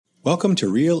Welcome to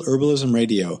Real Herbalism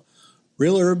Radio.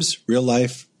 Real herbs, real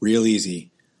life, real easy.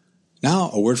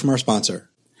 Now, a word from our sponsor.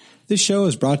 This show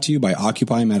is brought to you by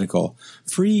Occupy Medical,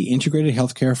 free integrated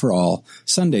healthcare for all,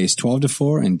 Sundays 12 to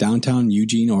 4 in downtown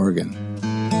Eugene, Oregon.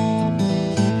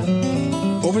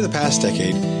 Over the past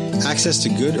decade, access to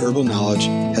good herbal knowledge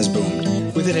has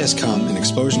boomed. With it has come an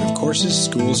explosion of courses,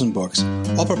 schools, and books,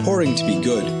 all purporting to be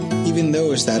good, even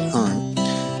those that aren't.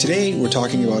 Today, we're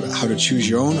talking about how to choose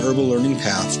your own herbal learning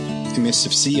path amidst a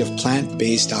sea of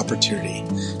plant-based opportunity.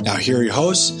 Now, here are your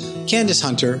hosts, Candace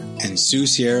Hunter and Sue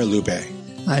Sierra Lupe.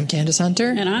 I'm Candace Hunter.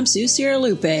 And I'm Sue Sierra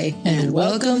Lupe. And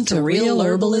welcome to Real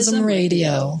Herbalism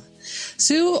Radio.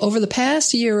 Sue, over the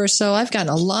past year or so, I've gotten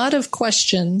a lot of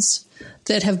questions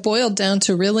that have boiled down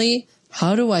to really,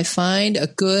 how do I find a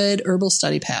good herbal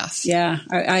study path? Yeah,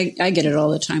 I get it all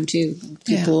the time, too.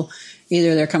 People,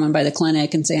 either they're coming by the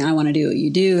clinic and saying, I want to do what you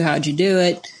do. How'd you do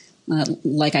it?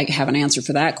 Like I have an answer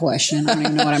for that question. I don't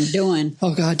even know what I'm doing.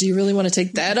 Oh, God, do you really want to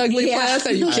take that ugly path?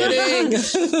 Are you kidding?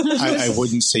 I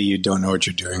wouldn't say you don't know what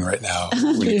you're doing right now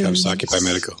when it comes to Occupy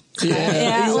Medical.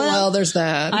 Well, there's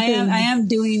that. I am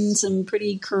doing some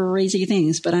pretty crazy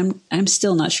things, but I'm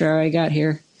still not sure how I got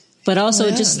here. But also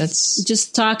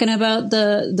just talking about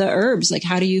the herbs, like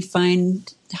how do you find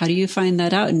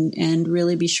that out and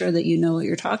really be sure that you know what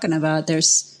you're talking about?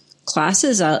 There's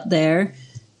classes out there.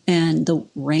 And the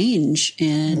range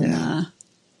and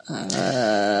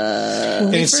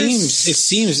it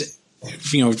seems,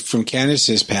 you know, from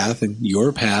Candace's path and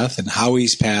your path and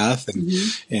Howie's path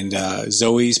and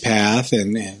Zoe's path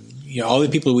and you know all the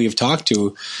people we have talked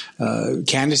to,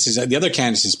 the other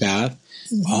Candace's path,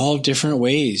 all different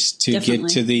ways to get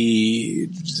to the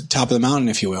top of the mountain,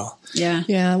 if you will.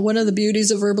 Yeah. One of the beauties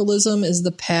of herbalism is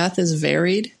the path is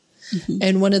varied. Mm-hmm.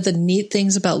 And one of the neat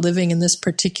things about living in this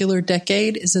particular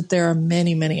decade is that there are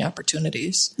many, many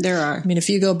opportunities. There are. I mean, if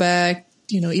you go back,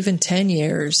 you know, even 10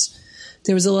 years,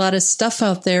 there was a lot of stuff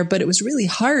out there, but it was really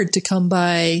hard to come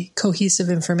by cohesive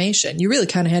information. You really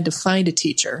kind of had to find a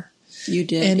teacher. You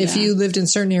did. And if you lived in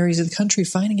certain areas of the country,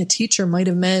 finding a teacher might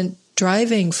have meant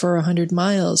driving for 100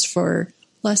 miles for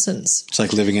lessons. It's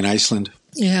like living in Iceland.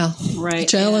 Yeah. Right.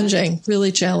 Challenging,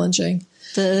 really challenging.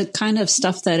 The kind of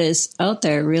stuff that is out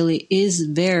there really is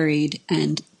varied,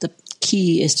 and the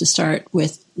key is to start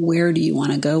with where do you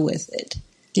want to go with it?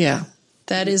 Yeah,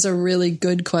 that is a really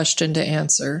good question to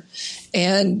answer.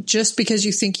 And just because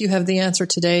you think you have the answer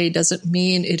today doesn't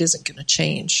mean it isn't going to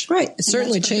change. Right. It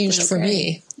certainly changed for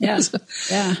me. Yeah.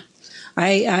 Yeah.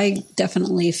 I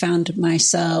definitely found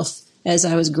myself, as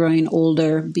I was growing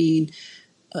older, being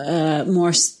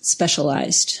more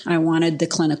specialized. I wanted the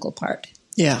clinical part.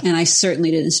 Yeah. And I certainly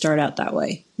didn't start out that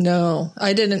way. No,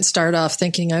 I didn't start off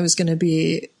thinking I was going to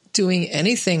be doing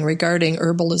anything regarding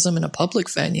herbalism in a public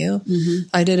venue. Mm-hmm.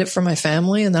 I did it for my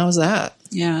family, and that was that.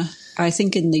 Yeah. I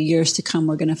think in the years to come,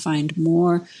 we're going to find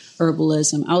more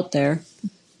herbalism out there.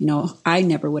 You know, I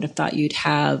never would have thought you'd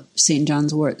have St.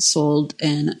 John's wort sold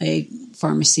in a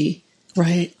pharmacy.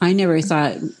 Right. I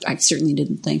certainly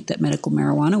didn't think that medical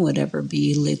marijuana would ever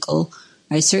be legal.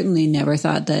 I certainly never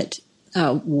thought that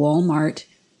Walmart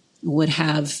would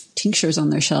have tinctures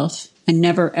on their shelf. I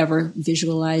never, ever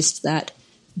visualized that,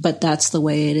 but that's the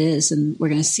way it is. And we're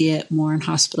going to see it more in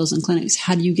hospitals and clinics.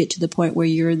 How do you get to the point where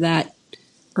you're that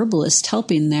herbalist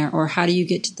helping there? Or how do you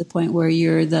get to the point where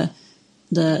you're the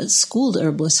schooled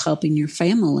herbalist helping your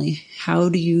family? How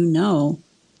do you know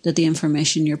that the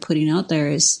information you're putting out there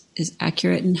is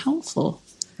accurate and helpful?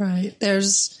 Right.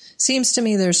 Seems to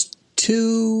me there's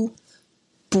two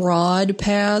broad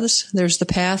paths. There's the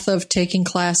path of taking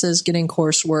classes, getting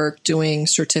coursework, doing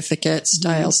certificate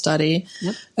style study.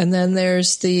 Yep. And then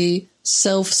there's the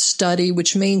self-study,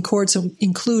 which may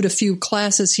include a few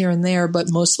classes here and there,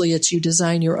 but mostly it's you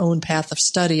design your own path of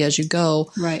study as you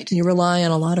go. Right. And you rely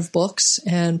on a lot of books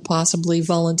and possibly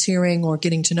volunteering or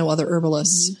getting to know other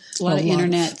herbalists. Mm-hmm. A lot of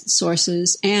internet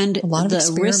sources and a lot of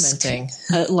experimenting.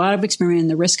 A lot of experimenting.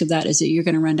 The risk of that is that you're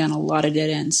going to run down a lot of dead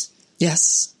ends.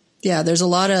 Yes. Yeah, there's a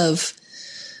lot of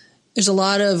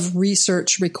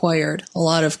research required, a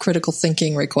lot of critical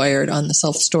thinking required on the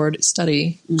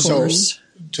self-study course. So,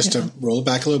 just to roll it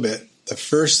back a little bit, the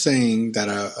first thing that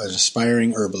an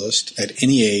aspiring herbalist at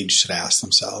any age should ask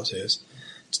themselves is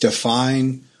to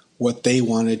define what they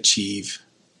want to achieve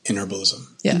in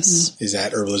herbalism. Yes. Mm-hmm. Is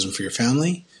that herbalism for your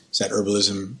family? Is that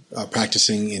herbalism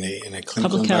practicing in a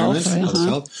clinical environment, public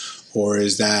health? Or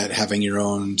is that having your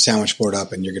own sandwich board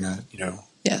up and you're going to,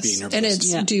 Yes,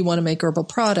 and do you want to make herbal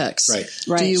products?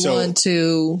 Right. Do you want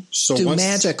to do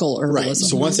magical herbalism? Right.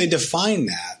 So once they define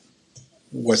that,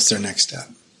 what's their next step?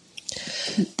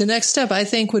 The next step, I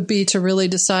think, would be to really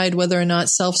decide whether or not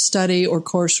self-study or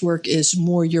coursework is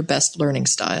more your best learning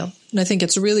style. And I think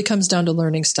it really comes down to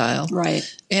learning style. Right.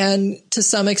 And to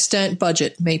some extent,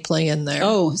 budget may play in there.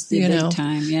 Oh, it's the big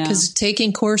time, yeah. Because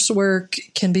taking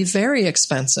coursework can be very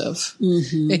expensive.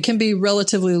 Mm-hmm. It can be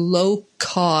relatively low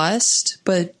cost,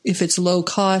 but if it's low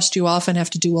cost, you often have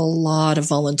to do a lot of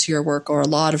volunteer work or a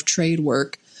lot of trade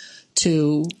work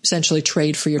to essentially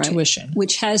trade for your tuition.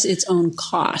 Which has its own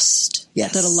cost.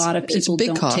 Yes. That a lot of people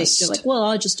don't take. They're like, well,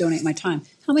 I'll just donate my time.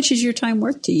 How much is your time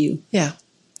worth to you? Yeah.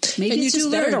 Maybe and it's you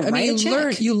just do better learn. to write a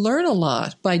check. You learn a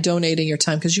lot by donating your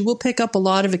time because you will pick up a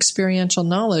lot of experiential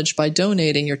knowledge by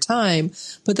donating your time.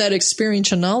 But that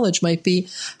experiential knowledge might be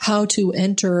how to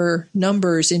enter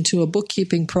numbers into a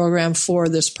bookkeeping program for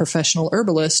this professional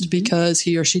herbalist because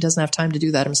he or she doesn't have time to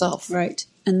do that himself. Right.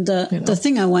 And the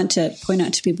thing I want to point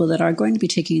out to people that are going to be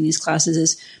taking these classes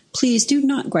is please do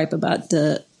not gripe about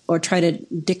or try to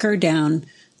dicker down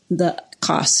the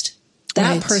cost.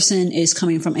 That person is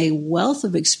coming from a wealth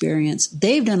of experience.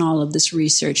 They've done all of this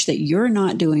research that you're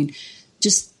not doing.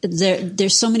 Just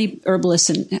there's so many herbalists,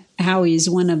 and Howie's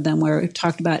one of them, where we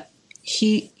talked about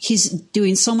he's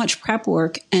doing so much prep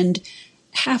work, and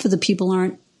half of the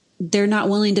people they're not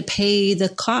willing to pay the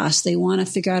cost. They want to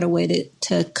figure out a way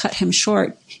to cut him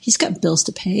short. He's got bills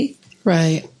to pay.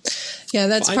 Right. Yeah,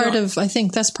 I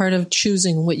think that's part of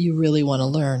choosing what you really want to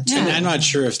learn. Yeah. And I'm not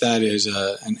sure if that is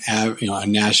a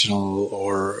national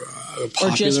or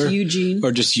popular.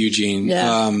 Or just Eugene.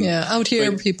 Yeah. Out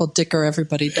here, people dicker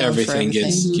everybody down everything for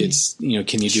everything. gets, can you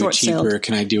do Short it cheaper? sale.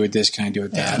 Can I do it this? Can I do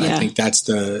it that? Yeah. I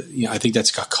think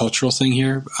that's a cultural thing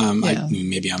here.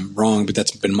 Maybe I'm wrong, but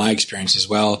that's been my experience as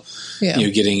well. Yeah.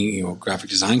 Getting, graphic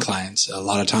design clients, a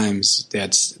lot of times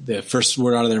that's the first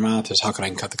word out of their mouth is, how can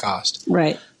I cut the cost?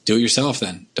 Right. Do it yourself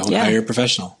then. Don't hire a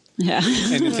professional. Yeah.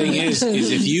 And the thing is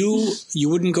if you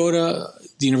wouldn't go to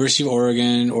the University of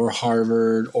Oregon or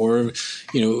Harvard or,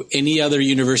 any other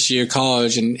university or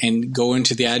college and go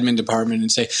into the admin department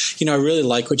and say, I really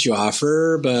like what you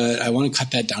offer, but I want to cut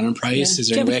that down in price. Yeah. Is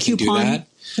there any way I can do that?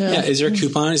 Yeah. Is there a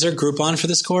coupon? Is there a Groupon for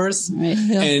this course? Right.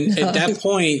 And at that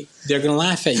point, they're going to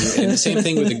laugh at you. And the same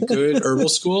thing with a good herbal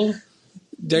school.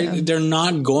 They're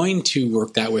not going to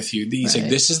work that with you. He's like,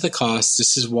 this is the cost,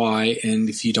 this is why, and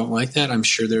if you don't like that, I'm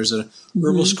sure there's a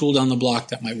herbal school down the block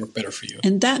that might work better for you.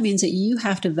 And that means that you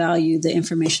have to value the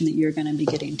information that you're going to be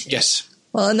getting to. Yes.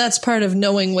 Well, and that's part of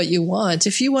knowing what you want.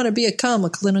 If you want to become a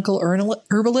clinical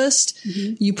herbalist,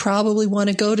 you probably want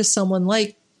to go to someone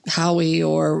like Howie,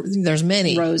 or there's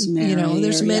many. Rosemary.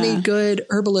 There's many good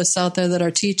herbalists out there that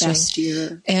are teaching.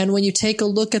 Bastyr. And when you take a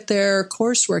look at their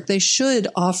coursework, they should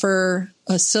offer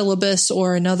a syllabus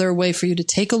or another way for you to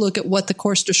take a look at what the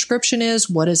course description is.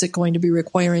 What is it going to be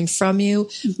requiring from you?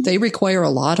 They require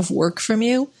a lot of work from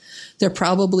you. They're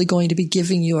probably going to be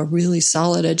giving you a really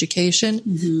solid education.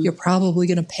 You're probably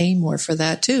going to pay more for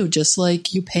that too, just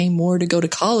like you pay more to go to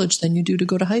college than you do to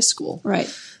go to high school.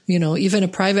 Right. Even a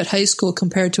private high school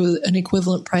compared to an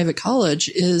equivalent private college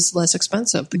is less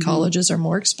expensive. The colleges are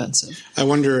more expensive. I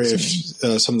wonder if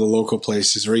some of the local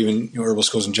places or even herbal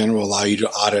schools in general allow you to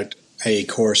audit a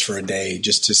course for a day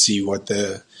just to see what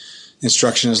the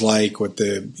instruction is like, what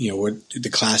the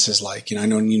class is like. I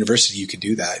know in university you could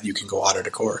do that. You can go audit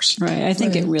a course. Right. I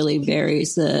think it really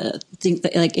varies. I think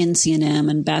that like NCNM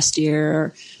and Bastyr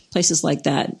or places like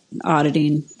that,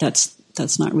 auditing, that's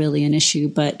not really an issue.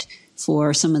 But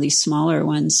for some of these smaller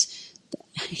ones,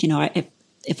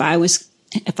 if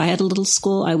I had a little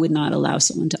school, I would not allow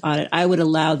someone to audit. I would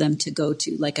allow them to go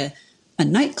to like a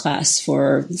night class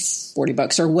for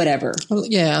 $40 or whatever. Oh,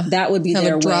 yeah. That would be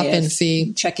their drop-in way of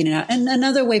fee. Checking it out. And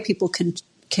another way people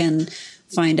can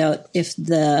find out if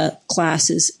the class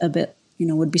is a bit,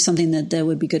 would be something that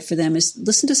would be good for them is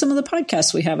listen to some of the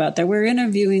podcasts we have out there. We're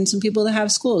interviewing some people that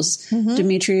have schools.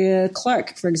 Demetria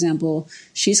Clark, for example,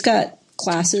 she's got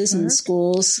classes in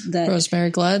schools that Rosemary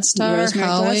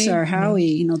Gladstar,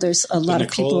 Howie. There's a lot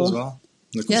of people as well.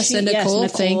 Nicole. Yes, and Nicole.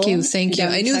 Thank you.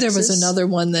 I knew there was another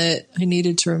one that I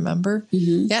needed to remember.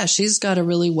 Yeah, she's got a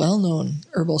really well-known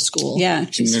herbal school. Yeah,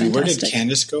 she's and then fantastic. Where did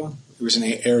Candace go? It was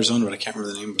in Arizona, but I can't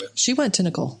remember the name of it. She went to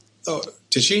Nicole. Oh,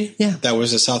 did she? Yeah. That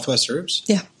was the Southwest Herbs?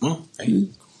 Yeah. Oh, right.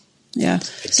 Yeah.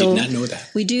 I did not know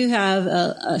that. We do have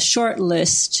a short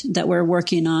list that we're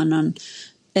working on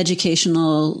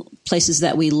educational places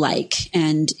that we like.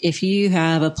 And if you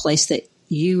have a place that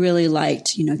you really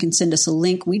liked, can send us a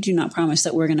link. We do not promise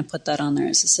that we're going to put that on there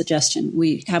as a suggestion.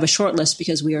 We have a short list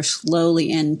because we are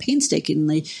slowly and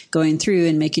painstakingly going through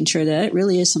and making sure that it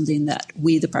really is something that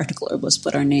we, the practical herbalists,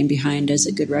 put our name behind as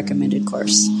a good recommended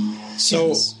course.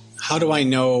 So how do I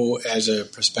know as a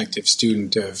prospective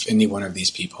student of any one of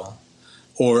these people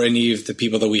or any of the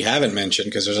people that we haven't mentioned,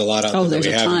 because there's a lot out there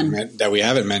that we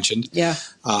haven't mentioned. Yeah.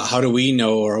 How do we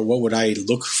know, or what would I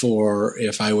look for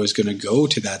if I was going to go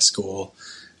to that school?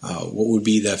 What would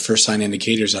be the first sign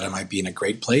indicators that I might be in a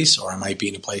great place or I might be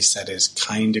in a place that is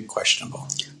kind of questionable?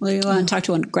 Well, you want to talk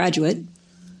to a graduate.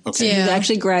 Okay. Yeah. Who's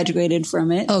actually graduated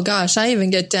from it. Oh, gosh. I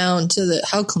even get down to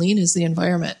how clean is the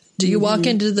environment? Do you walk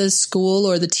into the school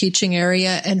or the teaching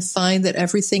area and find that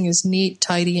everything is neat,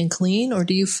 tidy, and clean? Or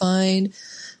do you find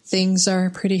things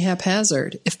are pretty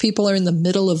haphazard? If people are in the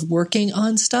middle of working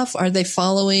on stuff, are they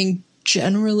following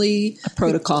generally a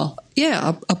protocol?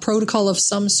 Yeah, a protocol of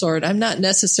some sort. I'm not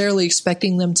necessarily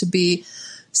expecting them to be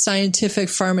scientific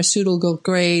pharmaceutical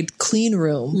grade clean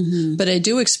room, but I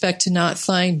do expect to not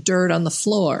find dirt on the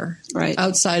floor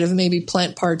outside of maybe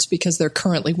plant parts because they're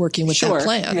currently working with that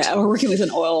plant. Yeah, we're working with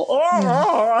an oil.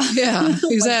 Yeah,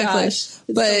 exactly.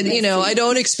 But, so I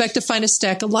don't expect to find a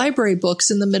stack of library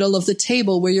books in the middle of the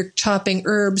table where you're chopping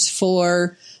herbs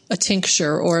for a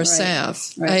tincture or a salve.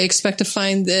 I expect to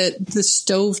find that the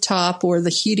stovetop or the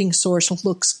heating source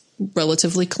looks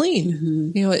relatively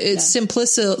clean. It's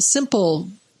simple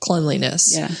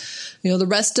cleanliness. Yeah. The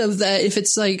rest of that, if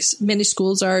it's like many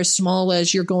schools are as small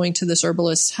as you're going to this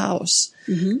herbalist's house.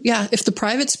 Yeah. If the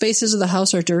private spaces of the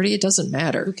house are dirty, it doesn't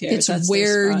matter. Who cares? It's That's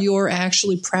where you're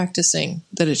actually practicing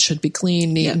that it should be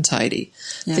clean, neat, and tidy.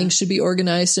 Yeah. Things should be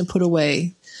organized and put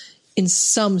away in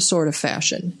some sort of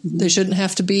fashion. They shouldn't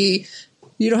have to be,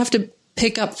 you don't have to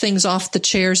pick up things off the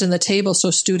chairs and the table so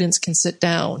students can sit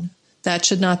down. That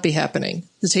should not be happening.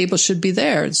 The table should be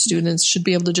there. The students should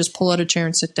be able to just pull out a chair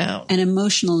and sit down. And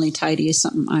emotionally tidy is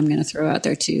something I'm going to throw out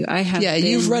there too.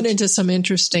 You've run into some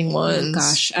interesting ones. Oh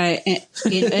gosh,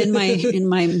 in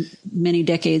my many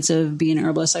decades of being an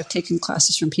herbalist, I've taken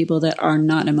classes from people that are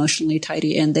not emotionally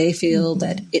tidy, and they feel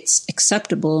that it's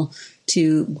acceptable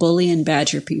to bully and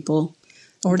badger people.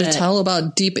 Or to tell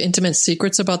about deep, intimate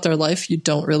secrets about their life you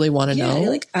don't really want to know.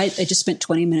 Like I just spent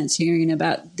 20 minutes hearing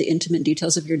about the intimate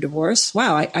details of your divorce.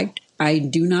 Wow, I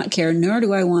do not care, nor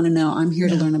do I want to know. I'm here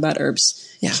to learn about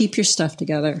herbs. Yeah. Keep your stuff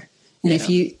together. And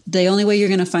the only way you're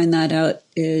going to find that out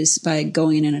is by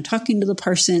going in and talking to the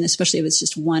person, especially if it's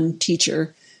just one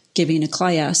teacher giving a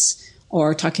class,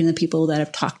 or talking to the people that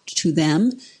have talked to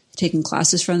them, taking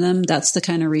classes from them. That's the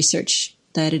kind of research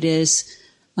that it is.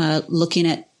 Looking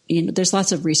at, there's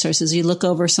lots of resources. You look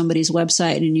over somebody's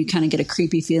website and you kind of get a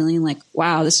creepy feeling like,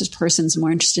 wow, this person's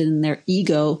more interested in their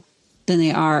ego than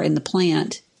they are in the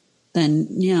plant. Then,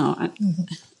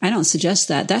 I don't suggest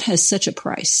that. That has such a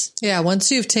price. Yeah.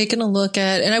 Once you've taken a look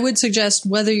at, and I would suggest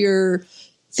whether you're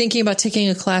thinking about taking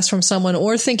a class from someone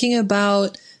or thinking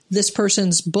about this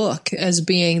person's book as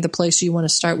being the place you want to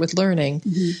start with learning,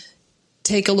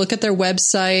 take a look at their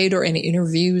website or any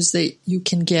interviews that you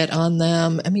can get on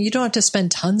them. I mean, you don't have to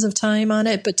spend tons of time on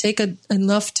it, but take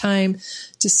enough time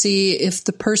to see if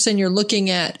the person you're looking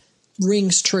at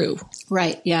rings true.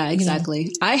 Right. Yeah,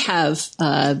 exactly. I have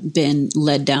been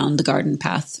led down the garden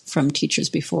path from teachers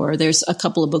before. There's a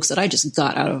couple of books that I just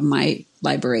got out of my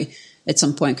library at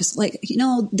some point because,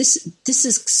 this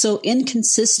is so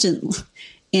inconsistent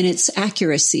in its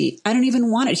accuracy. I don't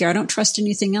even want it here. I don't trust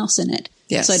anything else in it.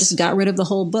 Yes. So I just got rid of the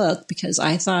whole book because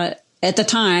I thought at the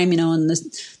time, in the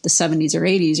 70s or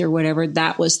 80s or whatever,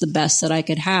 that was the best that I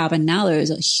could have. And now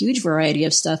there's a huge variety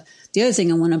of stuff. The other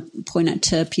thing I want to point out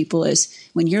to people is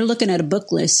when you're looking at a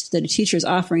book list that a teacher is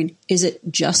offering, is it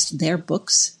just their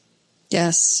books?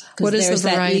 Yes. What is the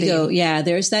variety? Ego. Yeah,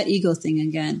 there's that ego thing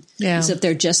again. Yeah. So if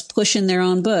they're just pushing their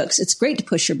own books, it's great to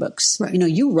push your books. Right.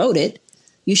 You wrote it.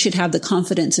 You should have the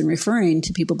confidence in referring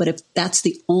to people. But if that's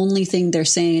the only thing they're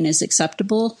saying is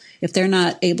acceptable, if they're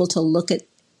not able to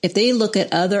if they look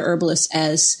at other herbalists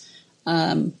as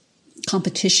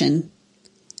competition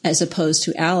as opposed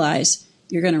to allies,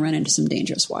 you're going to run into some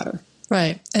dangerous water.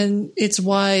 Right. And it's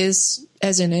wise,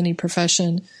 as in any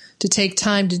profession, to take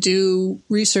time to do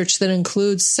research that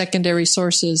includes secondary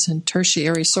sources and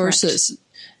tertiary sources. Correct.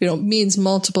 Means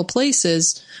multiple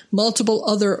places, multiple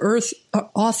other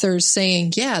authors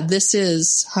saying, yeah, this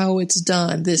is how it's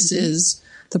done. This is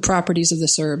the properties of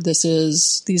this herb.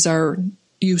 These are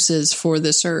uses for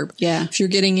this herb. Yeah. If you're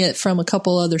getting it from a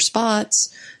couple other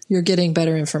spots, you're getting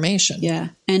better information. Yeah.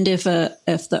 And if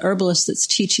the herbalist that's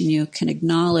teaching you can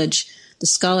acknowledge the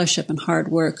scholarship and hard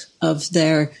work of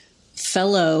their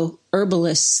fellow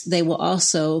herbalists, they will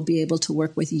also be able to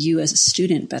work with you as a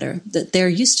student better, that they're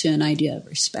used to an idea of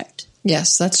respect.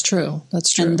 Yes, that's true.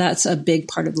 That's true. And that's a big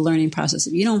part of the learning process.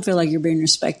 If you don't feel like you're being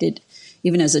respected,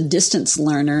 even as a distance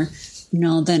learner,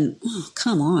 then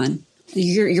come on.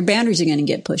 Your boundaries are going to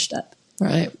get pushed up.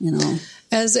 Right. You know,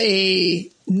 as a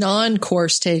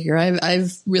non-course taker,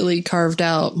 I've really carved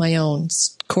out my own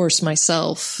course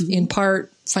myself, in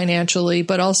part financially,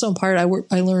 but also in part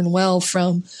I learn well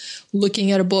from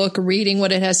looking at a book, reading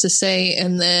what it has to say,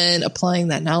 and then applying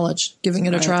that knowledge, giving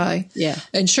it a try. Yeah.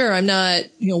 And sure, I'm not,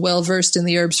 well versed in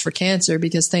the herbs for cancer,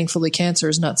 because thankfully cancer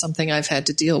is not something I've had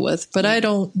to deal with. But I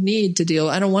don't need to deal.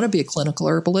 I don't want to be a clinical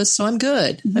herbalist, so I'm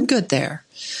good. I'm good there.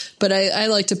 But I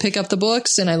like to pick up the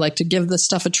books, and I like to give the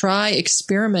stuff a try,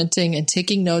 experimenting and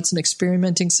taking notes and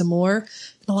experimenting some more.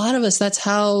 And a lot of us, that's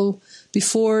how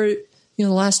before the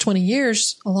last 20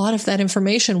 years, a lot of that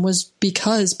information was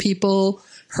because people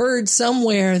heard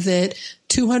somewhere that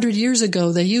 200 years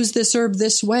ago they used this herb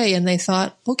this way, and they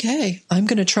thought, okay, I'm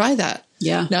going to try that.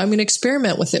 Yeah. Now I'm going to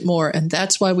experiment with it more. And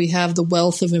that's why we have the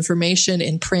wealth of information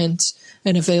in print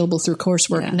and available through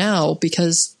coursework now,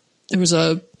 because there was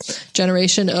a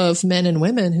generation of men and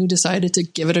women who decided to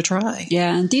give it a try.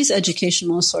 Yeah, and these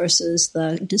educational sources,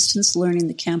 the distance learning,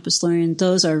 the campus learning,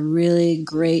 those are really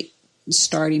great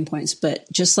starting points.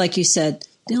 But just like you said,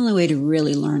 the only way to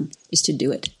really learn is to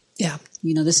do it. Yeah.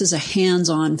 This is a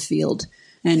hands-on field.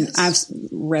 And I've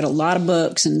read a lot of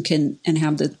books and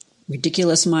have the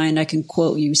ridiculous mind. I can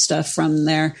quote you stuff from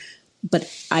there, but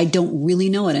I don't really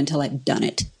know it until I've done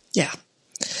it. Yeah.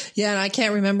 Yeah, and I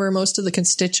can't remember most of the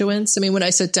constituents. I mean, when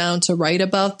I sit down to write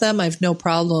about them, I have no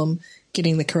problem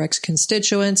getting the correct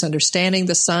constituents, understanding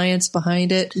the science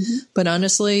behind it. But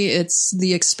honestly, it's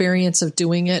the experience of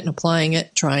doing it and applying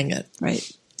it, trying it.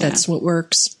 Right. That's what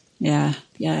works. Yeah.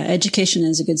 Yeah. Education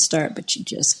is a good start, but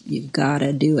you've got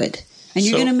to do it. And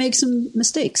you're going to make some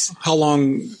mistakes. How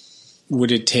long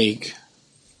would it take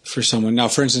for someone? Now,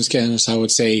 for instance, Candace, I would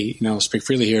say, speak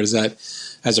freely here, is that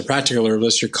as a practical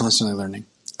herbalist, you're constantly learning.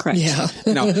 Correct. Yeah.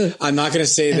 No, I'm not going to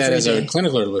say that as a day.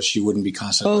 clinical herbalist, you wouldn't be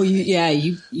constantly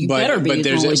learning. You better be.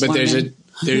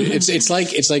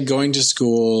 It's like going to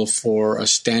school for a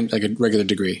regular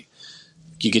degree.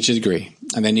 You get your degree,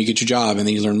 and then you get your job, and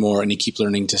then you learn more, and you keep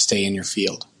learning to stay in your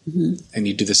field, and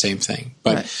you do the same thing.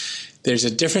 But there's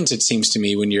a difference, it seems to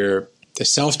me, when you're the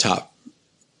self-taught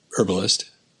herbalist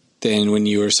than when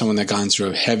you are someone that gone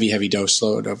through a heavy dose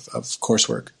load of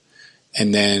coursework,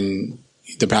 and then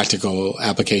the practical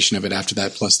application of it after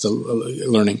that, plus the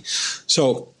learning.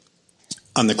 So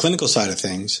on the clinical side of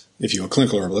things, if you're a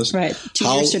clinical herbalist, right,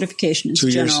 2-year certification is 2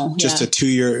 years, general. just a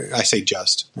 2-year. I say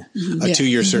just a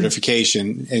 2-year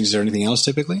certification. Is there anything else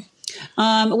typically?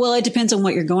 Well, it depends on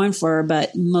what you're going for,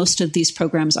 but most of these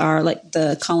programs are like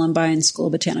the Columbine School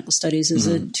of Botanical Studies is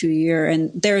a 2-year,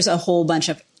 and there's a whole bunch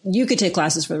of. You could take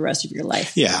classes for the rest of your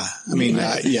life. Yeah. I mean,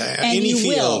 and any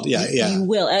field. You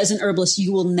will. As an herbalist,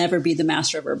 you will never be the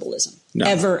master of herbalism. No.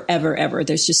 Ever, ever, ever.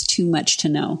 There's just too much to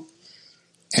know.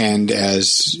 And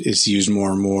as it's used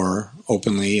more and more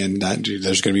openly, and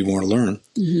there's going to be more to learn.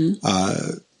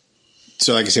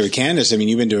 So like I say with Candace, I mean,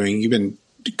 you've been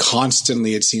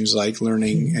constantly, it seems like,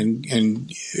 learning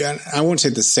and I won't say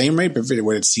at the same rate, but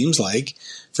what it seems like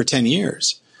for 10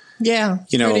 years. Yeah,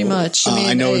 pretty much.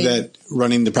 I know that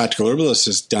running the Practical Herbalist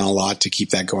has done a lot to keep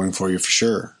that going for you, for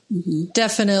sure.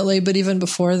 Definitely. But even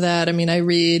before that, I mean, I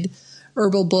read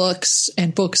herbal books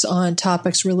and books on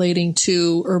topics relating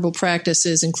to herbal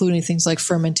practices, including things like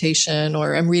fermentation,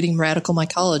 or I'm reading Radical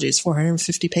Mycology. It's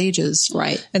 450 pages.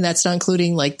 Right. And that's not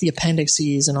including like the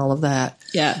appendices and all of that.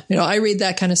 Yeah. I read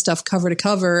that kind of stuff cover to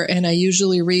cover, and I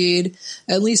usually read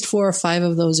at least 4 or 5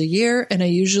 of those a year. And I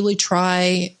usually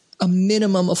try a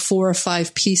minimum of 4 or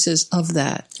 5 pieces of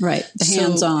that. Right. The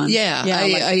hands-on.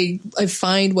 I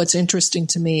find what's interesting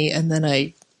to me, and then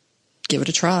I give it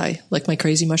a try, like my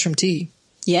crazy mushroom tea.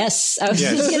 Yes. I was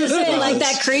just going to say, like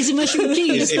that crazy mushroom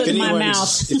tea you just put in my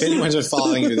mouth. If anyone's been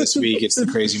following you this week, it's the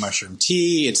crazy mushroom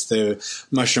tea. It's the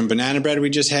mushroom banana bread we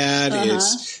just had.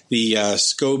 It's the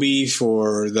SCOBY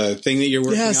for the thing that you're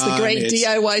working on. Yes, the great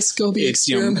DIY SCOBY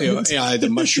experiment. The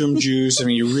mushroom juice. I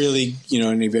mean, you really,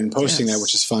 and you've been posting that,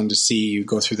 which is fun to see you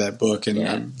go through that book. And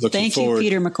I'm looking forward. Thank you,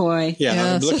 Peter McCoy.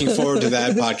 Yeah, I'm looking forward to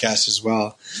that podcast as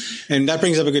well. And that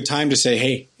brings up a good time to say,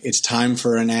 hey, it's time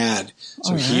for an ad.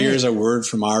 So here's a word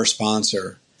from our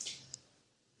sponsor.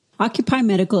 Occupy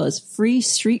Medical is a free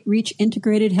street reach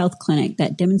integrated health clinic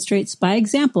that demonstrates by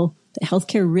example that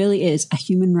healthcare really is a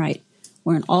human right.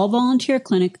 We're an all-volunteer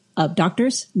clinic of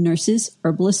doctors, nurses,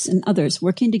 herbalists, and others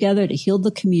working together to heal the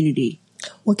community.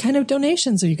 What kind of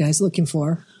donations are you guys looking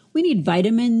for? We need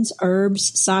vitamins,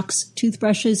 herbs, socks,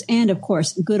 toothbrushes, and, of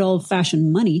course, good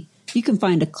old-fashioned money. You can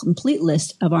find a complete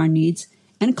list of our needs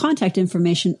and contact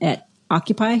information at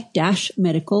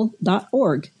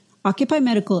occupy-medical.org. Occupy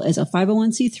Medical is a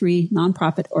 501c3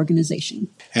 nonprofit organization.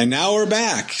 And now we're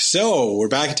back. So we're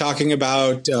back talking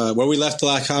about where we left the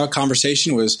last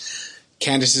conversation was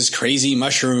Candace's crazy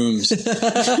mushrooms.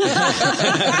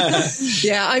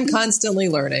 Yeah, I'm constantly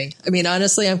learning. I mean,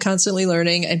 honestly, I'm constantly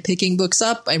learning. I'm picking books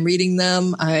up. I'm reading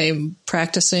them. I'm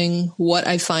practicing what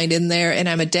I find in there, and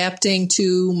I'm adapting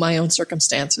to my own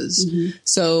circumstances. Mm-hmm.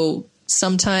 So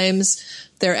sometimes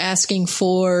they're asking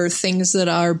for things that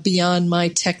are beyond my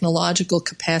technological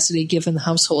capacity given the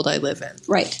household I live in.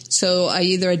 Right. So I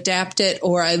either adapt it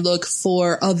or I look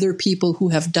for other people who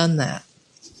have done that.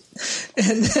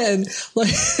 And then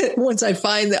once I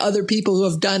find the other people who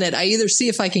have done it, I either see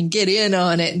if I can get in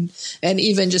on it and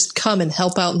even just come and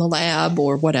help out in the lab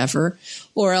or whatever,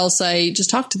 or else I just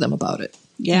talk to them about it.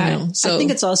 Yeah. You know? So I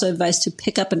think it's also advice to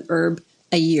pick up an herb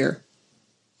a year.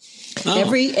 Oh.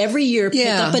 Every year, pick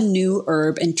up a new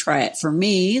herb and try it. For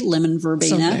me, lemon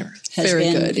verbena has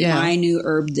been my new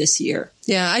herb this year.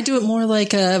 Yeah, I do it more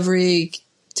like every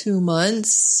 2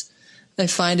 months. I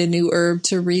find a new herb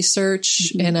to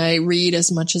research, and I read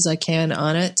as much as I can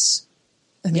on it.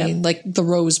 I mean, like the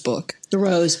Rose book. The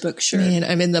Rose book, sure. And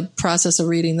I'm in the process of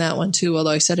reading that one, too, although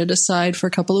I set it aside for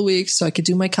a couple of weeks so I could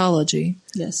do mycology.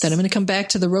 Yes. Then I'm going to come back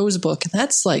to the Rose book, and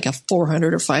that's like a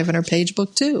 400 or 500-page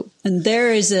book, too. And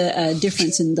there is a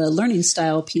difference in the learning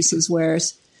style pieces,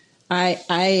 whereas I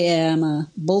am a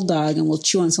bulldog and will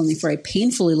chew on something for a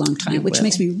painfully long time, which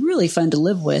makes me really fun to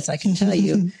live with, I can tell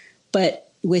you. But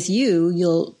with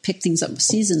you'll pick things up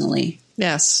seasonally.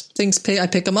 Yes. I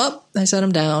pick them up, I set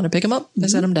them down. I pick them up, I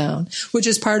set them down. Which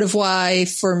is part of why,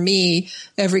 for me,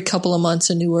 every couple of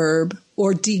months a new herb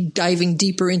or diving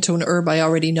deeper into an herb I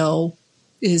already know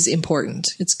is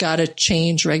important. It's got to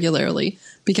change regularly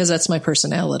because that's my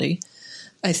personality.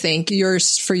 I think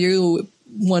for you,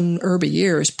 one herb a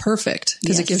year is perfect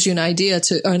because it gives you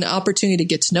an opportunity to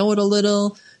get to know it a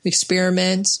little,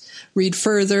 experiment, read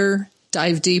further,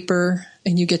 dive deeper,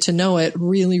 and you get to know it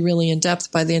really, really in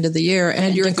depth by the end of the year.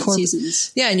 And you're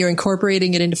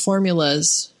incorporating it into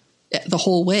formulas the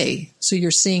whole way. So you're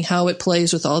seeing how it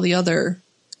plays with all the other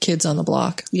kids on the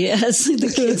block. Yes,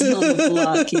 the kids on the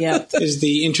block, yeah. Is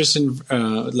the interest in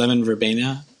lemon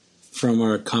verbena from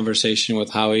our conversation with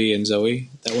Howie and Zoe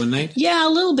that one night? Yeah, a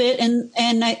little bit. And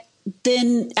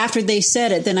then after they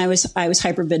said it, then I was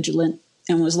hypervigilant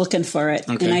and was looking for it.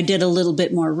 Okay. And I did a little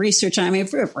bit more research. I mean,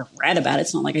 I've read about it.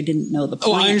 It's not like I didn't know the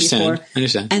plant before. I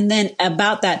understand. And then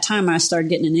about that time, I started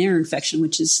getting an ear infection,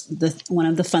 which is one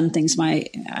of the fun things my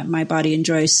body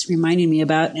enjoys reminding me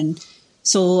about. And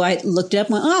so I looked it up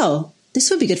and went, oh, this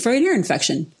would be good for an ear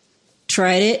infection.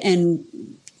 Tried it, and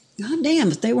God damn,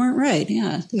 if they weren't right.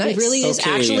 Yeah. Nice. It really is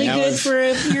actually good for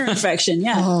an ear infection.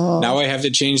 Yeah. Oh. Now I have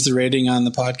to change the rating on the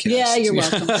podcast. Yeah, you're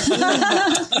welcome.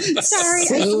 Sorry,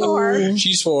 I swore.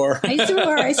 She swore. I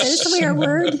swore. I said it's a weird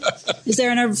word. Is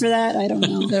there an herb for that? I don't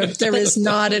know. There is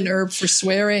not an herb for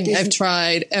swearing. I've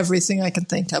tried everything I can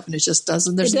think of, and it just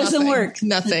doesn't. It doesn't work.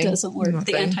 Nothing. It doesn't work.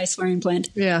 Nothing. The anti-swearing plant.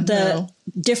 Yeah. The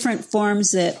different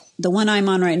forms that the one I'm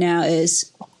on right now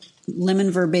is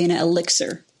lemon verbena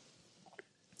elixir.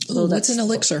 Oh, that's an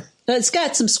elixir. It's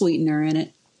got some sweetener in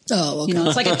it. Oh, okay.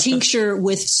 It's like a tincture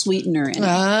with sweetener in it.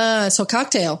 Ah, so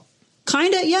cocktail.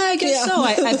 Kind of, yeah, I guess so.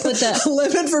 I put that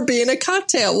lemon verbena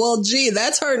cocktail. Well, gee,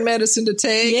 that's hard medicine to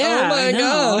take. Yeah, oh my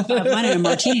God. Mine in a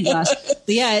martini glass. But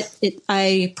yeah,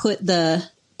 I put the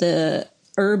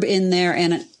herb in there,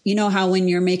 and you know how when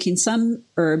you're making some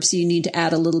herbs, you need to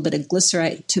add a little bit of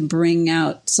glycerite to bring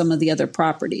out some of the other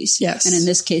properties. Yes. And in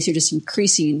this case, you're just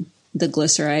increasing the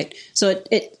glycerite. So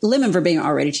lemon verbena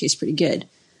already tastes pretty good,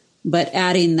 but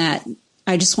adding that,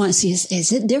 I just want to see,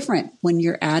 is it different when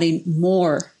you're adding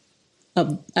more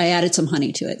of, I added some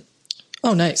honey to it.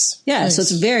 Oh, nice. Yeah. Nice. So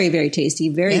it's very, very tasty,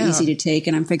 very easy to take.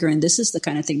 And I'm figuring this is the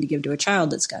kind of thing to give to a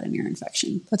child that's got an ear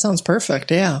infection. That sounds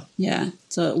perfect. Yeah. Yeah.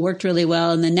 So it worked really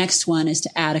well. And the next one is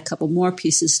to add a couple more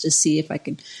pieces to see if I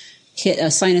can hit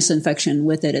a sinus infection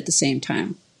with it at the same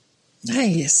time.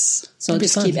 Nice. So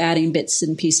just keep adding bits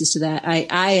and pieces to that.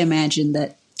 I imagine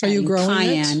that. Are you growing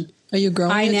cayenne? It? Are you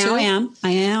growing it too?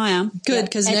 I now am. Good,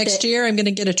 because next year I'm going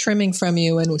to get a trimming from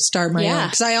you and start my own.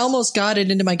 Because I almost got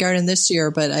it into my garden this year,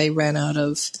 but I ran out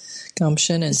of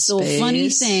gumption and space. Funny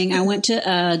thing, I went to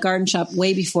a garden shop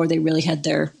way before they really had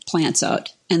their plants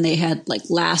out. And they had like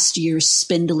last year's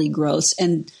spindly growths.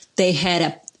 And they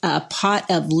had a pot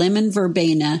of lemon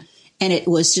verbena, and it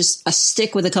was just a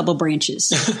stick with a couple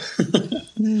branches.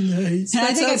 Nice.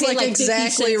 That sounds like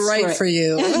exactly right for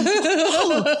you.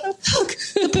 Oh,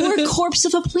 look, the poor corpse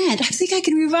of a plant. I think I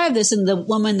can revive this. And the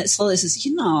woman that sold this says,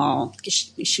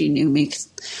 she knew me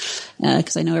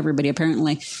because I know everybody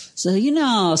apparently. So,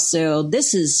 so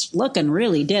this is looking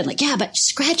really dead. Like, yeah, but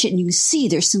scratch it and you can see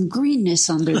there's some greenness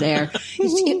under there.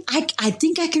 I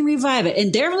think I can revive it.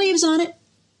 And there are leaves on it.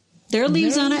 There are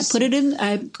leaves on it. Put it in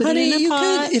a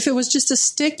pot. If it was just a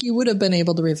stick, you would have been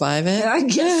able to revive it. I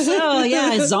guess so.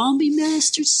 Yeah, Zombie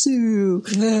Master Sue.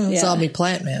 Yeah. Zombie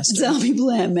Plant Master. Zombie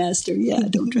Plant Master. Yeah,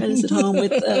 don't try this at home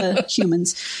with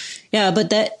humans. Yeah,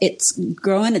 but it's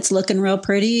growing. It's looking real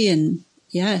pretty, and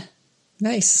yeah.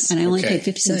 Nice. And I only paid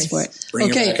 50 cents for it. Bring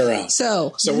her back around.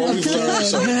 So what we've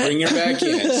learned, bring her back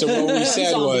in. So what we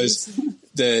said was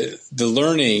the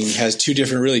learning has two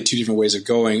different ways of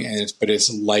going, but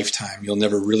it's lifetime. You'll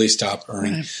never really stop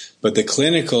learning. Right. But the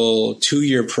clinical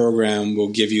 2-year program will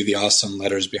give you the awesome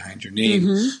letters behind your name.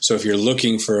 Mm-hmm. So if you're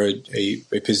looking for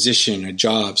a position, a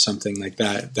job, something like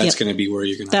that, that's going to be where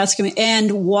you're going to. That's going to.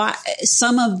 And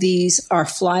some of these are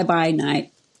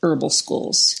fly-by-night herbal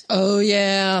schools. Oh,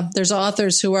 yeah. There's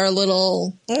authors who are a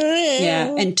little...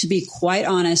 Yeah. And to be quite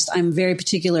honest, I'm very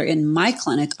particular in my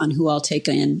clinic on who I'll take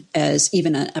in as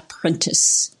even an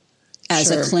apprentice as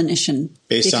a clinician.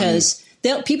 Because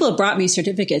people have brought me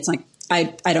certificates like,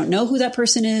 I don't know who that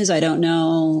person is. I don't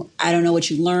know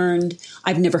what you learned.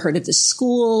 I've never heard of this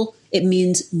school. It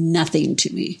means nothing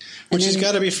to me. Which has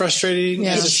got to be frustrating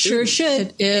as a student. Sure should.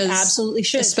 It is. It absolutely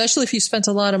should. Especially if you spent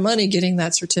a lot of money getting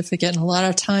that certificate and a lot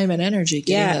of time and energy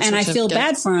getting that certificate. And I feel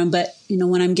bad for them. But,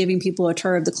 when I'm giving people a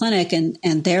tour of the clinic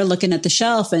and they're looking at the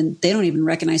shelf and they don't even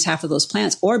recognize half of those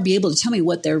plants or be able to tell me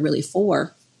what they're really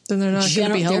for. Then they're not going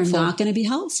to be helpful. They're not going to be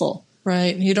helpful.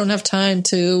 Right. You don't have time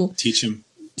to teach them.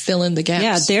 Fill in the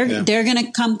gaps. Yeah, they're going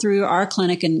to come through our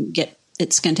clinic and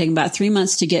it's going to take about 3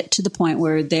 months to get to the point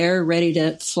where they're ready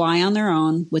to fly on their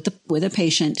own with a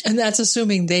patient. And that's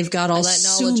assuming they've got all that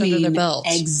knowledge under their belt.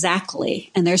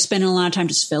 Exactly. And they're spending a lot of time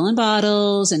just filling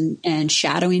bottles and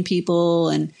shadowing people.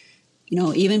 And,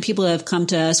 even people have come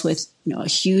to us with,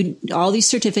 all these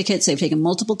certificates. They've taken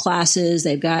multiple classes.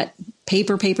 They've got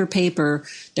paper.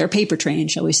 They're paper trained,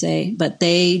 shall we say. But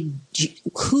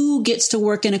who gets to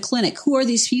work in a clinic? Who are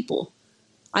these people?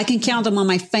 I can count them on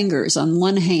my fingers on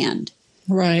one hand.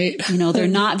 Right. They're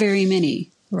not very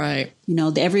many. Right.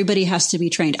 Everybody has to be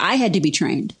trained. I had to be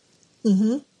trained.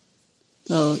 Mm-hmm.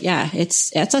 So, yeah,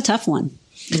 it's a tough one.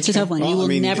 It's a tough one. You will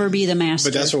never be the master.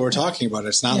 But that's what we're talking about.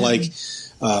 It's not like,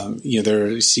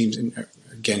 there seems,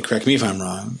 again, correct me if I'm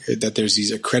wrong, that there's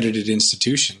these accredited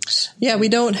institutions. Yeah, we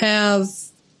don't have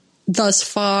thus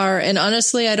far. And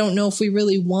honestly, I don't know if we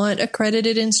really want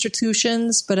accredited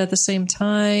institutions, but at the same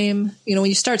time, when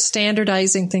you start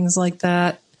standardizing things like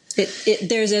that,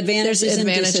 there's advantages and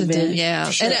disadvantages. Yeah.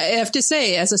 Sure. And I have to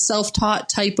say, as a self-taught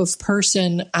type of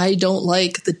person, I don't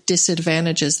like the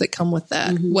disadvantages that come with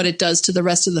that, what it does to the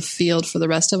rest of the field for the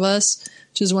rest of us,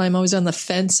 which is why I'm always on the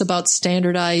fence about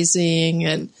standardizing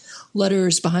and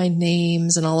letters behind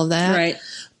names and all of that. Right.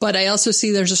 But I also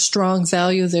see there's a strong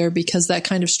value there because that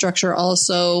kind of structure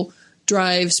also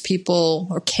drives people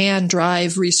or can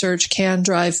drive research, can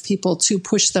drive people to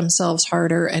push themselves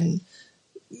harder and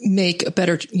make a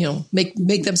better,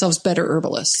 make themselves better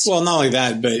herbalists. Well, not only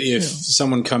that, but if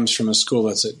someone comes from a school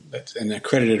that's an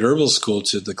accredited herbal school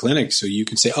to the clinic, so you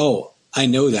can say, oh, I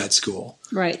know that school.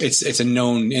 Right. It's a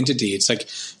known entity. It's like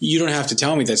you don't have to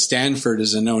tell me that Stanford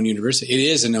is a known university. It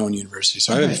is a known university.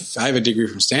 So I have a degree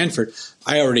from Stanford.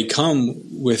 I already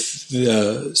come with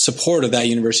the support of that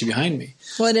university behind me.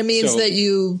 Well, and it means that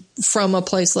you, from a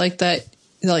place like that,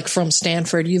 like from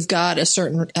Stanford, you've got a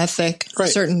certain ethic, a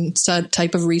certain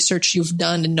type of research you've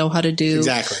done and know how to do.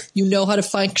 Exactly. You know how to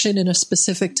function in a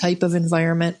specific type of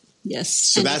environment. Yes.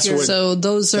 So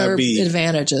those are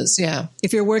advantages. Yeah.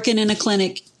 If you're working in a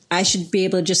clinic, I should be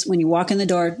able to just, when you walk in the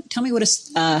door, tell me what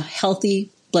a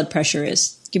healthy blood pressure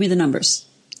is. Give me the numbers.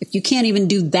 If you can't even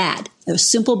do that, a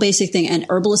simple basic thing, and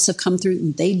herbalists have come through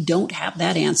and they don't have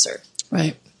that answer.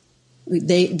 Right.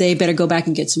 They better go back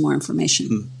and get some more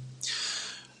information.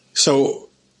 So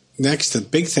next, the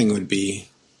big thing would be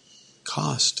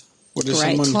cost. What is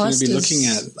someone going to be looking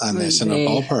at on this in a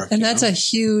ballpark? And that's a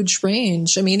huge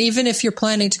range. I mean, even if you're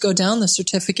planning to go down the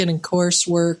certificate and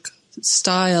coursework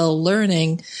style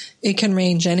learning, it can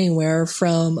range anywhere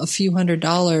from a few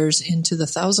 $100s into the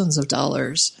thousands of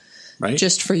dollars. Right.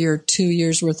 Just for your 2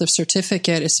 years worth of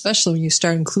certificate, especially when you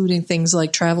start including things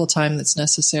like travel time that's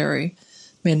necessary.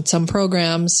 I mean, some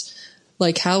programs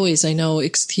like Howie's, I know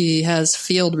he has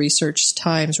field research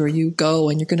times where you go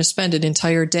and you're going to spend an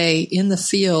entire day in the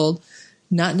field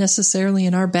not necessarily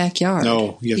in our backyard.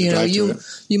 No, you have to drive to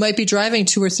it. You might be driving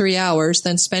 2 or 3 hours,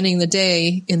 then spending the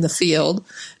day in the field,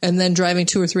 and then driving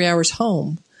 2 or 3 hours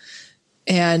home,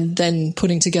 and then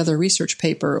putting together a research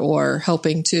paper or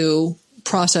helping to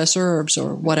process herbs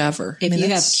or whatever. If you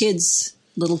have kids,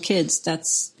 little kids,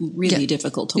 that's really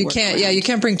difficult to work around. You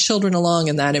can't bring children along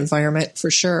in that environment for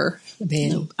sure. I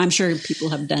mean, I'm sure people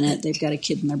have done it. They've got a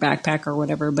kid in their backpack or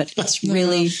whatever, but it's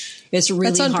really that's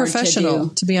hard unprofessional. to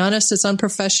do. To be honest, it's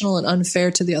unprofessional and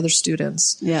unfair to the other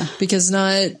students. Yeah. Because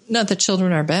not that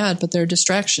children are bad, but they're a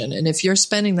distraction. And if you're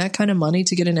spending that kind of money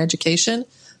to get an education,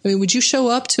 I mean, would you show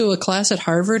up to a class at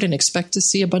Harvard and expect to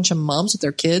see a bunch of moms with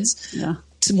their kids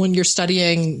when you're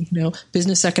studying,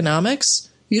 business economics?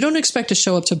 You don't expect to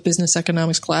show up to a business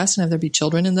economics class and have there be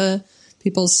children in the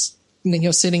people's,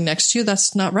 sitting next to you.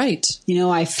 That's not right.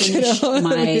 I finished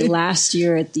my last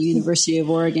year at the University of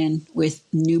Oregon with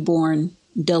newborn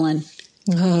Dylan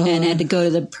and had to go to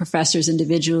the professors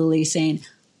individually saying,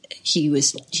 he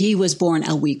was born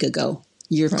a week ago.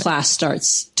 Your class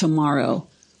starts tomorrow.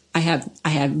 I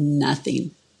have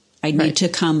nothing. I need to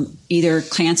come either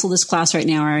cancel this class right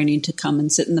now or I need to come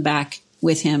and sit in the back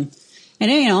with him.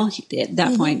 And, at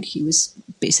that point, he was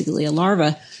basically a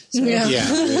larva. So. Yeah, I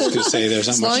was going to say there's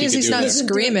not as much long you as can he's do not there.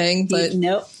 screaming, but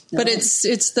Nope. But it's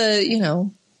the,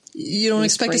 you don't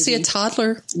expect crazy. to see a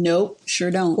toddler. Nope, sure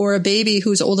don't. Or a baby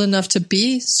who's old enough to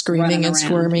be screaming Running and around,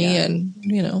 squirmy yeah. and,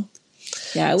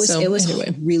 Yeah, it was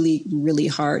anyway. really, really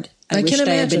hard. I can wished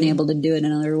I had been imagine. able to do it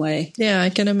another way. Yeah, I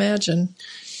can imagine.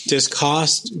 Does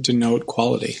cost denote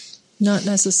quality? Not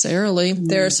necessarily.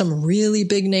 There are some really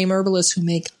big name herbalists who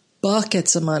make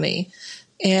buckets of money,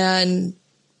 and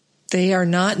they are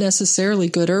not necessarily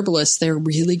good herbalists. They're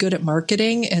really good at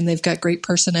marketing, and they've got great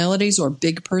personalities or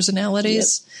big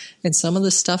personalities. Yep. And some of the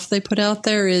stuff they put out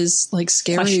there is like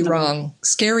scary wrong.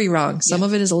 Scary wrong. Some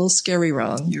of it is a little scary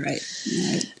wrong. You're right.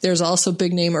 There's also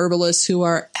big name herbalists who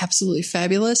are absolutely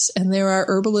fabulous, and there are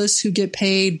herbalists who get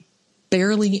paid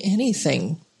barely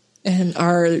anything and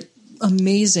are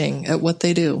amazing at what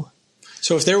they do.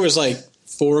 So if there was like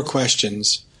 4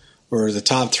 questions or the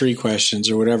top 3 questions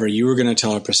or whatever you were going to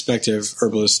tell a prospective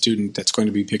herbalist student that's going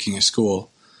to be picking a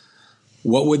school,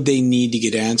 what would they need to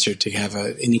get answered to have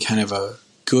any kind of a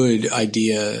good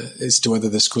idea as to whether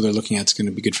the school they're looking at is going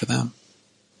to be good for them?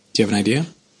 Do you have an idea?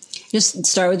 Just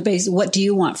start with the basics. What do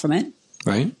you want from it?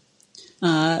 Right.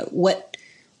 What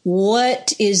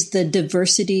is the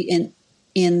diversity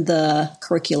in the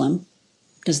curriculum?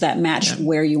 Does that match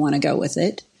where you want to go with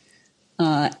it?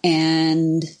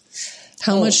 And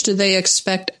how much do they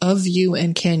expect of you,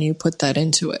 and can you put that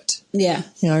into it? Yeah.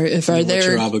 What's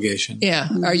your obligation? Yeah.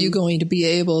 Mm-hmm. Are you going to be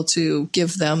able to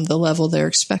give them the level they're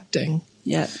expecting?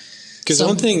 Yeah. Because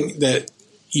one thing that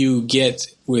you get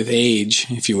with age,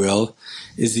 if you will,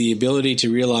 is the ability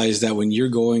to realize that when you're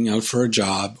going out for a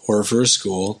job or for a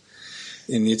school,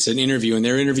 and it's an interview and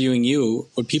they're interviewing you,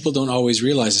 what people don't always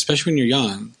realize, especially when you're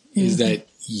young, is that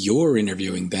you're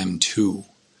interviewing them too.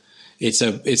 It's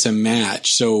a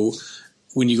match. So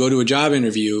when you go to a job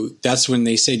interview, that's when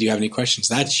they say, do you have any questions?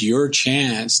 That's your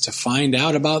chance to find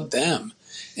out about them.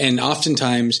 And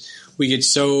oftentimes we get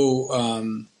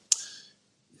so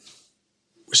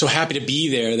happy to be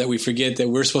there that we forget that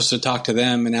we're supposed to talk to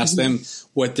them and ask them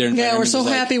what their environment Yeah, we're so is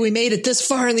like. happy we made it this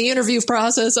far in the interview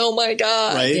process. Oh my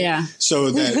God. Right? Yeah.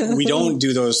 So that we don't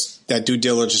do that due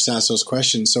diligence and ask those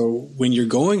questions. So when you're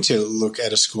going to look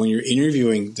at a school and you're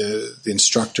interviewing the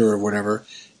instructor or whatever,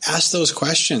 ask those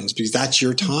questions because that's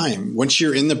your time. Once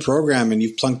you're in the program and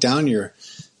you've plunked down your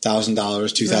 $1,000,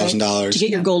 $2,000 to get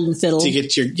your golden fiddle. to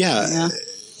get your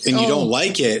and you don't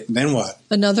like it, then what?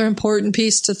 Another important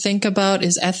piece to think about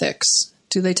is ethics.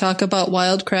 Do they talk about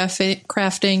wild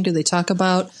crafting? Do they talk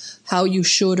about how you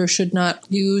should or should not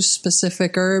use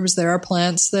specific herbs? There are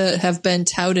plants that have been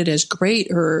touted as great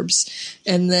herbs,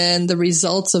 and then the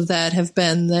results of that have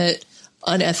been that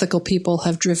unethical people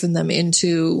have driven them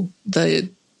into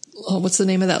what's the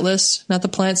name of that list? Not the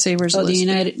Plant Savers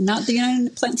list. Not the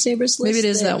United Plant Savers list. Maybe it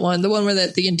is that one. The one where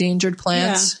the endangered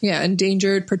plants. Yeah,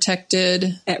 endangered,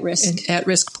 protected. At risk. And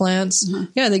at-risk plants. Mm-hmm.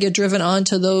 Yeah, they get driven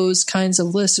onto those kinds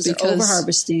of lists because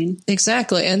over-harvesting.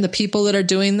 Exactly. And the people that are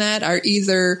doing that are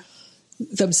either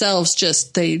themselves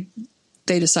just they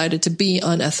decided to be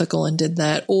unethical and did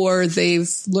that, or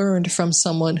they've learned from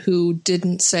someone who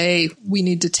didn't say, we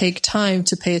need to take time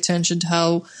to pay attention to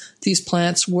how these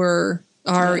plants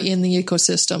are in the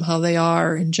ecosystem, how they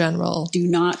are in general. Do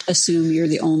not assume you're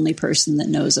the only person that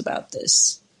knows about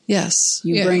this. Yes.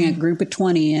 You bring a group of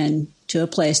 20 in to a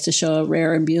place to show a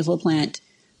rare and beautiful plant.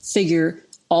 Figure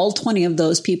all 20 of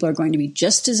those people are going to be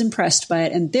just as impressed by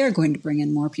it, and they're going to bring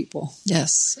in more people.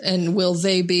 Yes. And will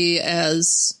they be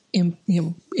as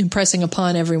impressing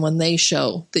upon everyone they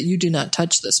show that you do not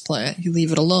touch this plant, you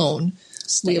leave it alone.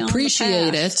 Stay we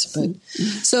appreciate it. But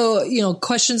so,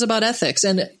 questions about ethics.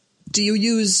 And do you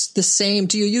use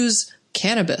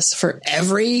cannabis for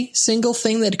every single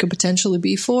thing that it could potentially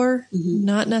be for? Mm-hmm.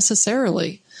 Not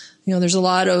necessarily. There's a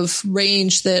lot of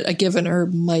range that a given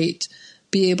herb might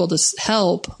be able to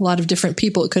help. A lot of different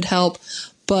people it could help,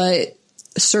 but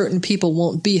certain people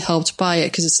won't be helped by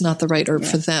it because it's not the right herb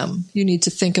for them. You need to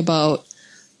think about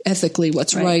ethically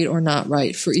what's right or not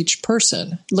right for each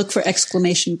person. Look for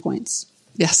exclamation points.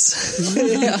 Yes.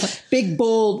 Yeah. Big,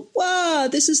 bold, wow,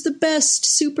 this is the best,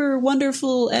 super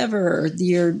wonderful ever.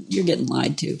 You're getting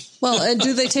lied to. Well, and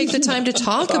do they take the time to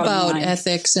talk about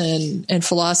ethics and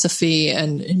philosophy?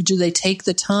 And do they take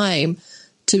the time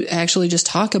to actually just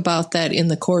talk about that in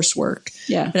the coursework?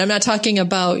 Yeah. And I'm not talking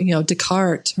about,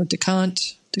 Descartes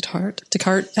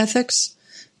ethics,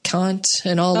 Kant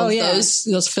and all of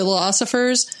those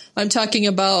philosophers. I'm talking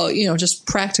about, just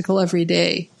practical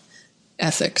everyday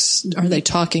ethics. Mm-hmm. Are they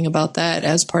talking about that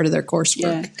as part of their coursework?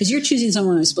 Yeah, because you're choosing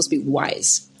someone who's supposed to be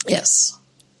wise. Yes.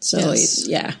 So,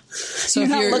 So you're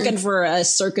not looking for a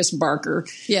circus barker.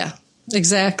 Yeah,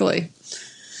 exactly.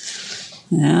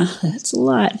 Yeah, that's a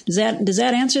lot. Does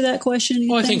that answer that question?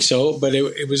 Well, I think so. But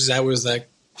that was that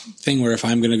thing where if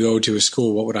I'm going to go to a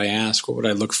school, what would I ask? What would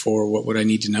I look for? What would I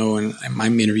need to know? And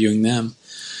I'm interviewing them.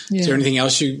 Yeah. Is there anything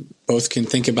else you both can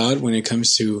think about when it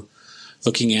comes to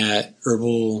looking at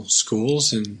herbal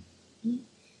schools and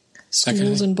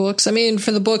and books? I mean,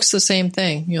 for the books, the same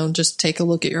thing. Just take a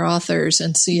look at your authors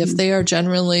and see if they are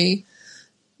generally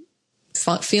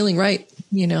feeling right.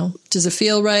 Does it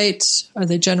feel right? Are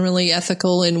they generally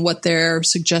ethical in what they're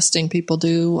suggesting people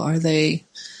do? Are they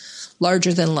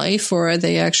larger than life, or are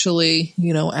they actually,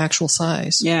 actual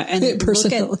size? Yeah, and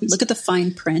look at the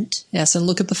fine print. Yes, and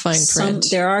look at the fine print.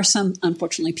 There are some,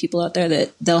 unfortunately, people out there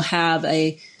that they'll have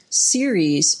a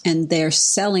series and they're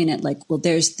selling it like, well,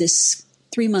 there's this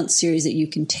 3-month series that you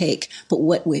can take, but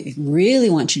what we really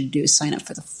want you to do is sign up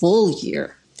for the full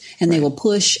year. And they will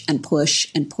push and push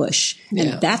and push.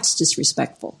 And that's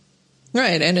disrespectful.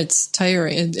 Right. And it's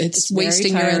tiring. It's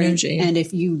wasting your energy. And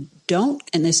if you don't,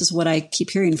 and this is what I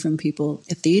keep hearing from people,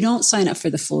 if you don't sign up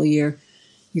for the full year,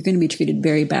 you're going to be treated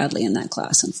very badly in that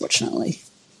class, unfortunately.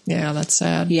 Yeah, that's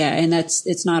sad. Yeah, and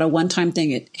it's not a one-time thing.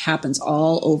 It happens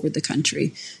all over the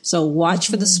country. So watch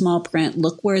for the small print.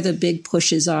 Look where the big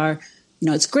pushes are.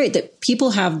 It's great that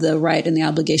people have the right and the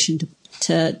obligation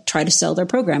to try to sell their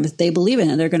program. If they believe in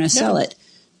it, they're going to sell it.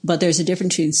 But there's a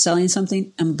difference between selling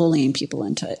something and bullying people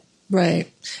into it. Right.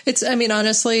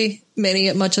 Honestly,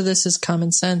 much of this is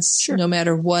common sense, no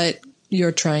matter what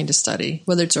you're trying to study,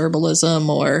 whether it's herbalism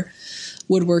or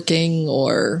woodworking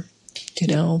or,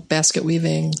 basket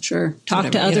weaving. Sure.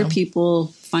 Talk to other people,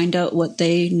 find out what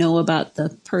they know about the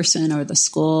person or the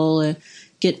school.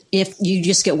 If you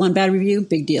just get one bad review,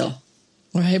 big deal.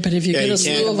 Right. But if you get a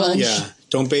slew of them. Yeah.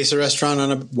 Don't base a restaurant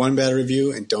on one bad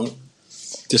review, and don't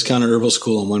discount an herbal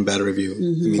school on one bad review.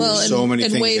 Mm-hmm. I mean, there's so many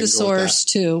things. And weigh the source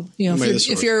too.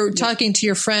 If you're talking to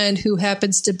your friend who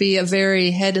happens to be a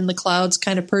very head in the clouds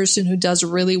kind of person who does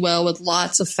really well with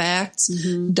lots of facts,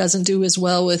 doesn't do as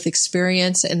well with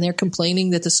experience, and they're complaining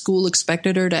that the school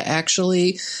expected her to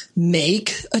actually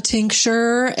make a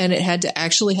tincture and it had to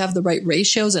actually have the right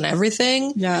ratios and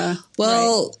everything. Yeah.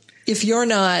 Well. Right. If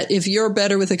you're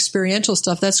better with experiential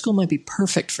stuff, that school might be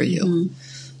perfect for you.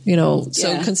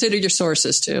 So consider your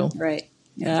sources too. Right.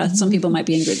 Yeah. Some people might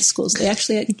be angry at the schools. They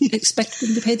actually expect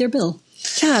them to pay their bill.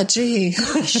 Yeah, gee.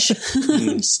 Gosh.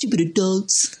 Stupid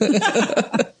adults.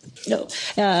 No.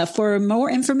 For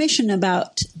more information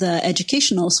about the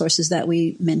educational sources that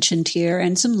we mentioned here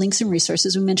and some links and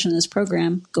resources we mentioned in this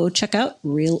program, go check out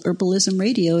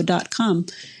realherbalismradio.com.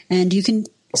 And you can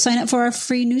sign up for our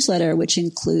free newsletter, which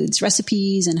includes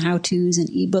recipes and how-tos and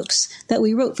ebooks that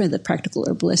we wrote for the Practical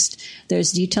Herbalist.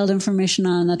 There's detailed information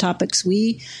on the topics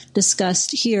we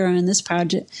discussed here on this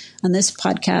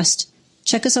podcast.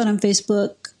 Check us out on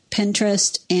Facebook,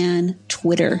 Pinterest, and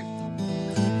Twitter.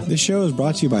 This show is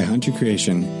brought to you by Hunter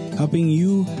Creation, helping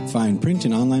you find print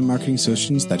and online marketing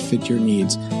solutions that fit your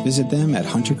needs. Visit them at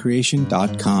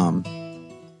huntercreation.com.